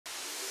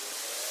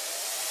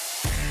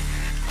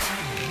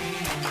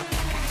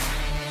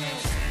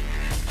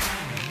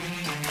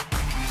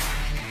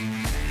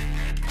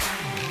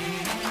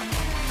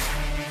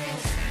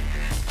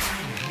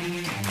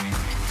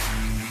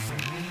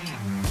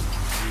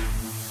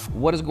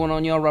What is going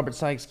on, y'all? Robert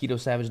Sykes,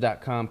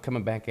 KetoSavage.com,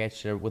 coming back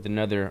at you with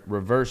another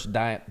reverse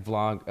diet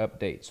vlog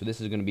update. So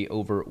this is going to be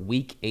over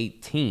week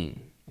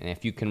 18. And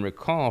if you can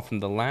recall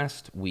from the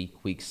last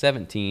week, week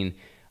 17,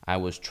 I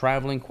was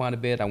traveling quite a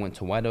bit. I went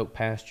to White Oak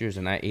Pastures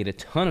and I ate a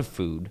ton of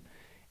food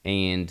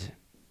and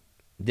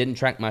didn't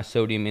track my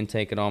sodium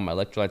intake at all. My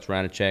electrolytes were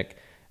out of check.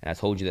 And I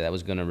told you that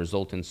was going to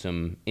result in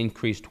some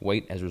increased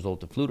weight as a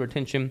result of fluid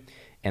retention,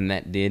 and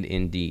that did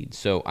indeed.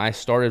 So I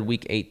started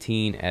week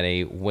 18 at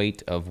a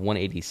weight of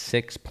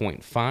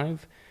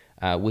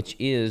 186.5, which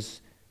is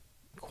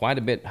quite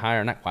a bit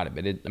higher. Not quite a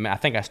bit. I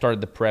think I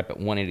started the prep at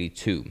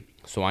 182.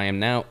 So I am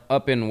now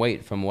up in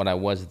weight from what I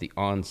was at the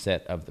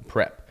onset of the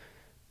prep.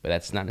 But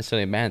that's not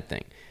necessarily a bad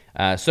thing.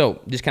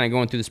 So just kind of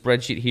going through the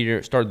spreadsheet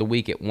here, started the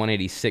week at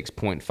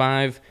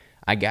 186.5.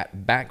 I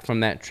got back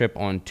from that trip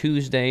on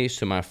Tuesday,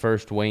 so my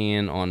first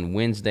weigh-in on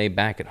Wednesday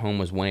back at home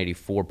was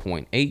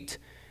 184.8,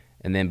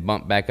 and then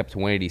bumped back up to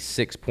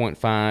 186.5,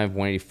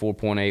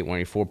 184.8,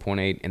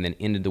 184.8, and then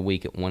ended the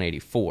week at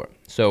 184.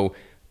 So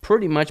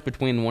pretty much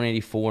between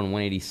 184 and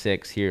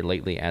 186 here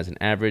lately as an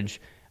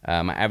average.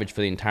 My average for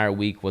the entire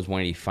week was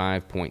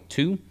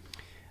 185.2.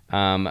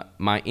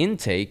 My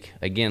intake,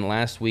 again,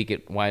 last week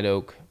at White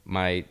Oak,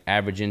 my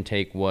average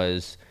intake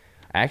was...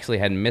 I actually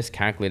had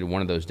miscalculated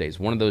one of those days.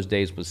 One of those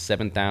days was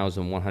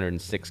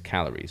 7,106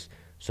 calories.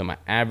 So my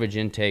average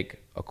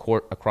intake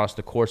across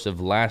the course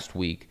of last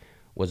week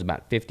was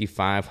about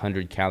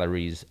 5,500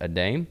 calories a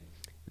day.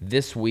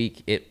 This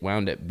week, it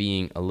wound up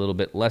being a little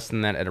bit less than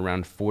that at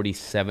around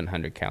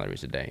 4,700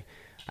 calories a day.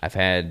 I've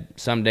had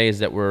some days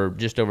that were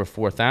just over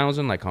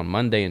 4,000, like on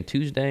Monday and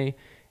Tuesday,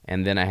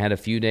 and then I had a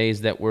few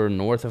days that were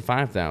north of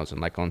 5,000,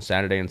 like on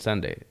Saturday and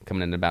Sunday,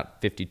 coming in at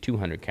about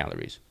 5,200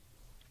 calories.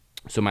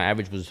 So my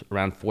average was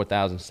around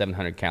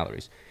 4,700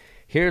 calories.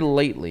 Here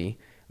lately,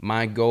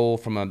 my goal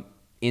from an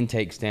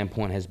intake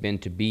standpoint has been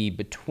to be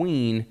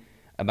between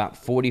about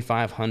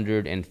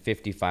 4,500 and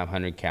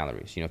 5,500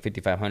 calories. You know,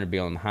 5,500 be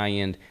on the high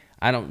end.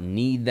 I don't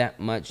need that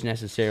much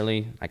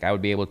necessarily. Like, I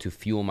would be able to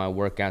fuel my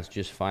workouts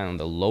just fine on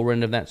the lower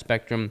end of that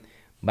spectrum,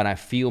 but I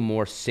feel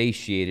more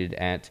satiated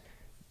at,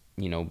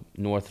 you know,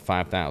 north of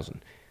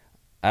 5,000.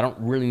 I don't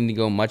really need to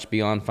go much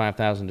beyond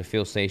 5,000 to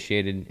feel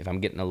satiated. If I'm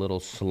getting a little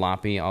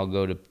sloppy, I'll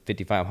go to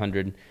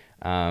 5,500.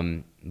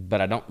 But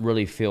I don't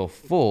really feel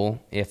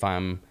full if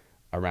I'm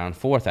around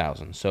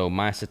 4,000. So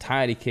my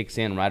satiety kicks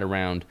in right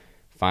around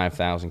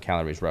 5,000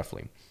 calories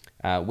roughly,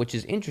 which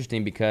is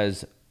interesting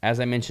because, as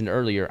I mentioned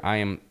earlier, I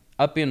am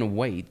up in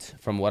weight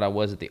from what I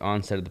was at the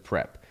onset of the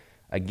prep.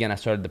 Again, I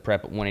started the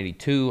prep at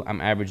 182.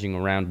 I'm averaging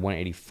around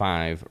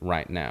 185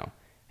 right now.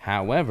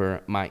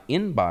 However, my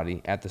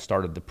Inbody at the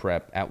start of the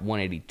prep at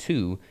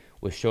 182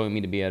 was showing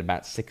me to be at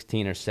about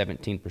 16 or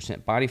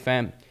 17% body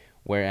fat,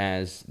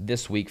 whereas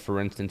this week, for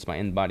instance, my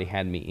Inbody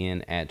had me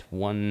in at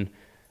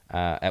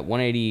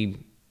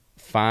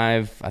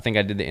 185. I think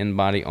I did the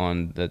Inbody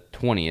on the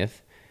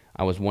 20th.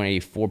 I was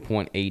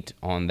 184.8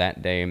 on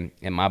that day,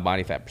 and my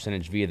body fat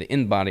percentage via the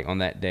Inbody on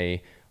that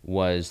day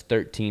was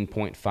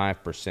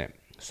 13.5%.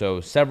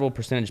 So several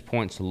percentage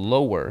points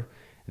lower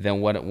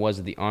than what it was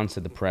at the onset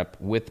of the prep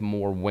with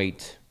more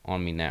weight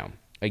on me now.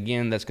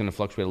 Again, that's going to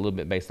fluctuate a little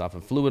bit based off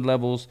of fluid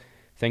levels,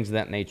 things of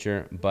that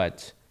nature,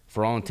 but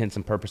for all intents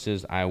and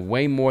purposes, I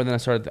weigh more than I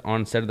started at the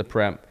onset of the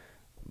prep,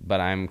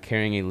 but I'm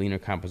carrying a leaner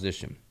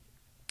composition.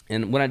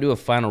 And when I do a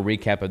final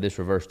recap of this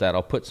reverse diet,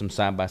 I'll put some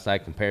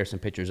side-by-side comparison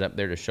pictures up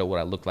there to show what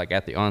I look like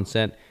at the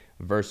onset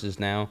versus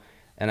now,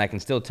 and I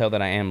can still tell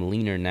that I am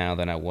leaner now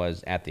than I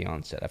was at the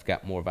onset. I've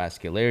got more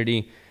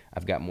vascularity,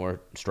 I've got more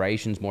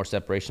striations, more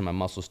separation of my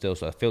muscles still,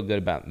 so I feel good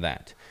about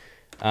that.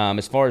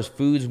 As far as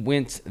foods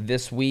went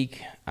this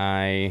week,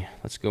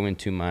 let's go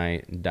into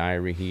my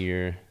diary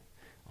here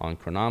on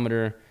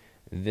chronometer.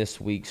 This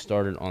week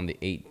started on the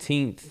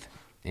 18th,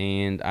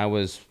 and I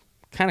was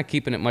kind of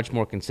keeping it much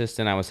more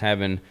consistent. I was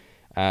having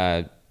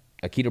a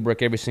keto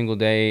brick every single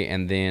day,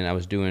 and then I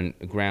was doing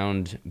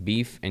ground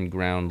beef and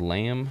ground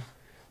lamb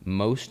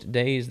most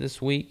days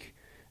this week.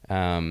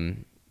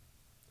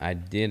 I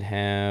did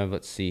have,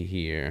 let's see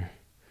here,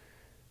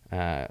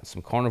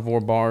 some carnivore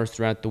bars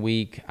throughout the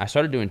week. I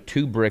started doing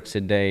 2 bricks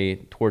a day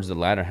towards the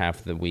latter half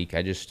of the week.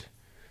 I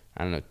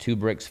don't know, 2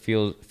 bricks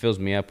fills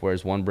me up,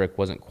 whereas 1 brick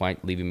wasn't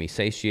quite leaving me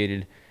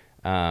satiated.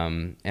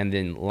 And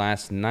then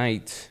last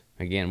night,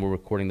 again, we're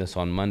recording this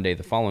on Monday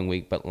the following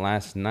week, but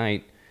last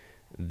night,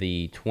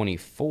 the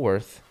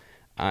 24th,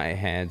 I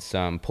had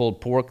some pulled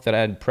pork that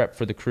I had prepped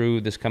for the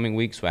crew this coming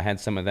week, so I had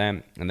some of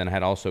that. And then I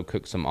had also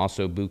cooked some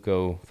osso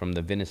buco from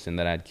the venison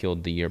that I had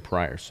killed the year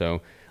prior.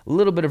 So a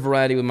little bit of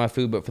variety with my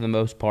food, but for the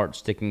most part,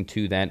 sticking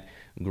to that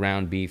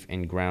ground beef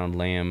and ground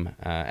lamb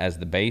as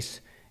the base,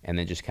 and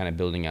then just kind of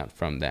building out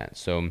from that.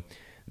 So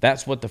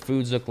that's what the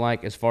foods look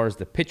like. As far as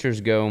the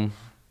pictures go,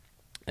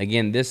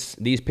 again,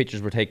 these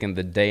pictures were taken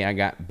the day I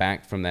got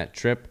back from that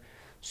trip.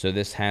 So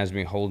this has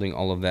me holding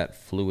all of that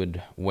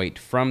fluid weight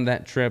from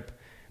that trip.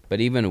 But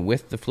even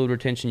with the fluid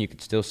retention, you can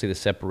still see the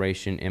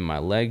separation in my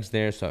legs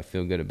there, so I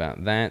feel good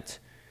about that.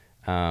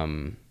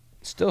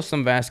 Still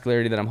some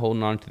vascularity that I'm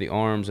holding on to the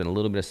arms and a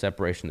little bit of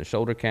separation in the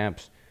shoulder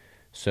caps.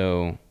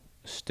 So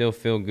still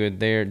feel good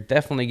there.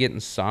 Definitely getting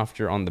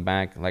softer on the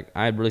back. Like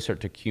I really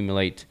start to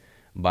accumulate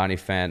body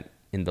fat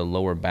in the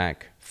lower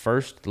back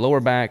first. Lower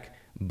back,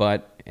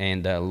 butt,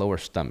 and lower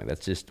stomach.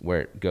 That's just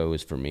where it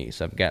goes for me.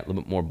 So I've got a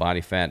little bit more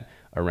body fat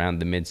around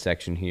the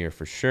midsection here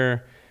for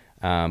sure.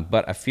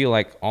 But I feel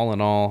like all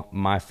in all,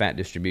 my fat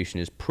distribution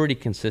is pretty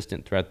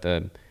consistent throughout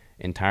the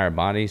entire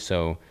body.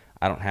 So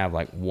I don't have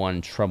like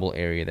one trouble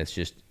area that's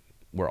just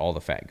where all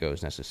the fat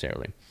goes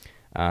necessarily.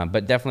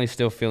 But definitely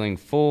still feeling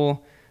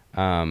full.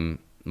 My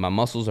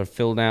muscles are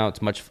filled out.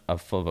 It's much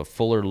of a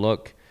fuller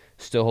look.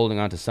 Still holding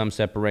on to some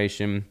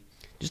separation.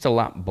 Just a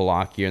lot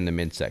blockier in the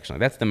midsection. Like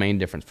that's the main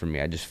difference for me.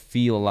 I just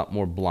feel a lot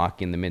more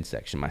blocky in the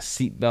midsection. My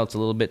seat belt's a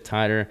little bit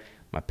tighter.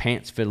 My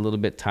pants fit a little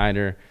bit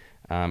tighter.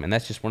 And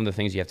that's just one of the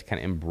things you have to kind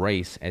of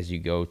embrace as you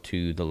go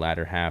to the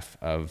latter half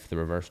of the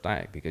reverse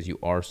diet, because you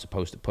are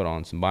supposed to put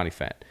on some body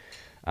fat.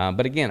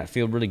 But again, I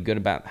feel really good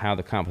about how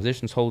the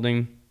composition's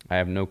holding. I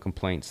have no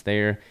complaints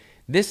there.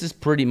 This is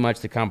pretty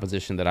much the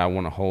composition that I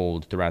want to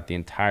hold throughout the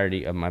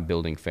entirety of my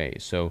building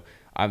phase. So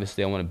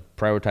obviously I want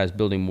to prioritize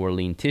building more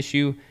lean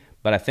tissue,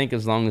 but I think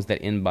as long as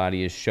that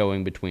Inbody is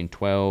showing between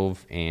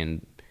 12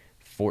 and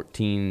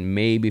 14,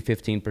 maybe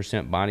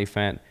 15% body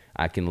fat,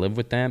 I can live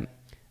with that.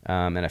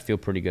 And I feel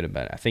pretty good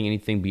about it. I think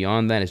anything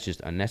beyond that is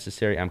just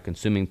unnecessary. I'm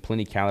consuming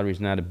plenty of calories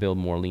now to build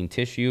more lean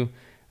tissue,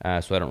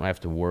 so I don't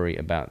have to worry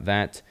about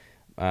that.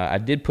 I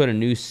did put a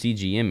new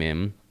CGM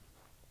in,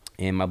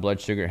 and my blood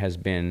sugar has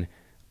been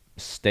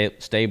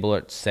stable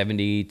at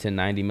 70 to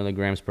 90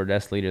 milligrams per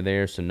deciliter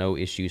there, so no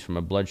issues from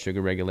a blood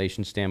sugar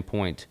regulation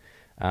standpoint.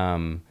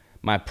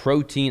 My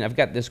protein, I've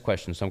got this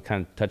question, so I'm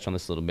kind of touch on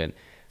this a little bit.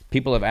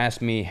 People have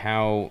asked me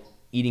how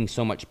eating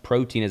so much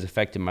protein has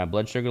affected my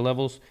blood sugar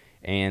levels,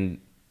 and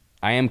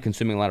I am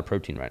consuming a lot of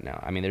protein right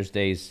now. I mean, there's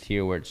days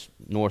here where it's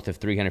north of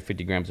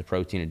 350 grams of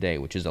protein a day,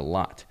 which is a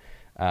lot.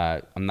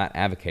 I'm not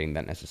advocating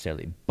that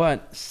necessarily.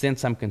 But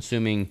since I'm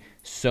consuming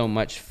so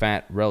much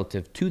fat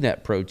relative to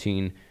that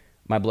protein,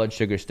 my blood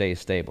sugar stays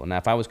stable. Now,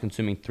 if I was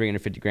consuming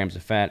 350 grams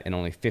of fat and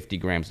only 50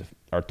 grams of,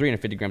 or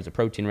 350 grams of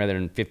protein rather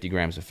than 50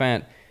 grams of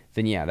fat,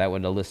 then yeah, that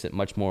would elicit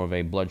much more of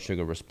a blood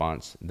sugar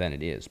response than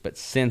it is. But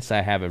since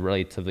I have a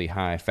relatively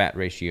high fat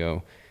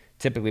ratio,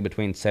 typically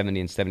between 70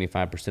 and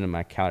 75% of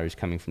my calories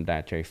coming from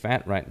dietary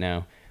fat right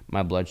now,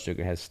 my blood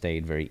sugar has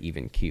stayed very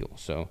even keel.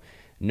 So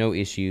no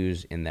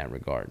issues in that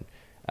regard.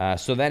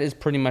 So that is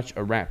pretty much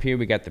a wrap here.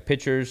 We got the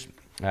pictures.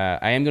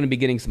 I am going to be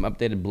getting some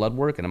updated blood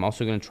work, and I'm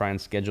also going to try and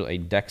schedule a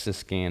DEXA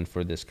scan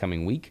for this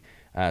coming week.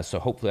 So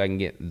hopefully I can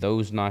get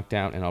those knocked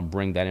out, and I'll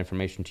bring that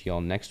information to y'all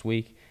next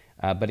week.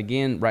 But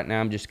again, right now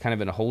I'm just kind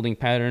of in a holding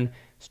pattern,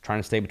 just trying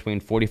to stay between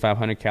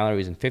 4,500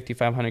 calories and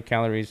 5,500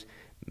 calories,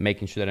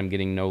 making sure that I'm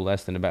getting no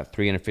less than about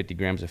 350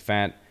 grams of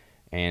fat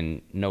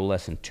and no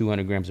less than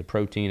 200 grams of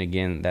protein.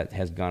 Again, that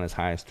has gone as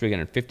high as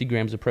 350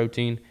 grams of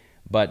protein.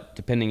 But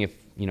depending if,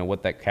 you know,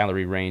 what that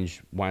calorie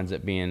range winds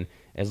up being,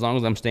 as long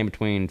as I'm staying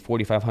between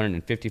 4,500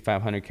 and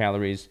 5,500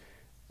 calories,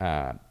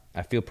 I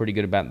feel pretty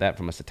good about that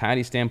from a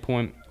satiety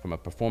standpoint, from a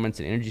performance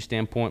and energy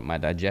standpoint. My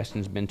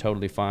digestion's been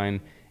totally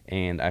fine,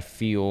 and I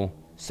feel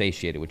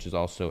satiated, which is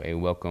also a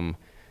welcome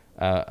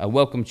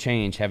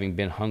change, having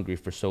been hungry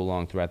for so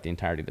long throughout the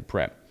entirety of the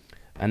prep.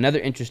 Another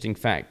interesting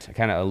fact, I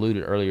kind of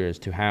alluded earlier as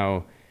to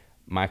how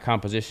my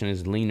composition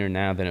is leaner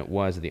now than it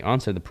was at the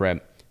onset of the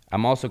prep.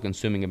 I'm also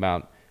consuming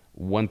about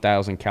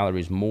 1,000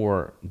 calories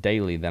more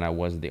daily than I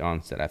was at the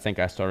onset. I think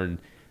I started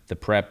the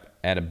prep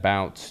at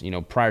about, you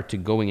know, prior to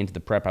going into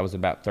the prep, I was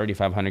about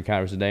 3,500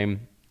 calories a day,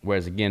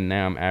 whereas again,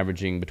 now I'm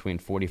averaging between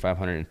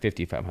 4,500 and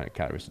 5,500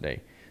 calories a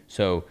day.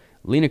 So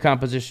leaner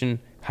composition,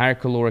 higher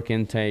caloric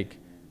intake,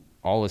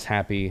 all is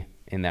happy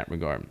in that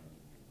regard.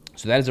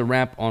 So that is a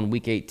wrap on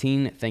week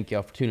 18. Thank you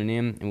all for tuning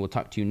in, and we'll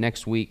talk to you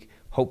next week,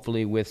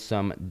 hopefully with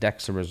some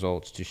DEXA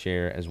results to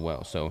share as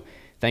well. So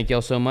thank you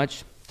all so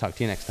much. Talk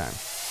to you next time.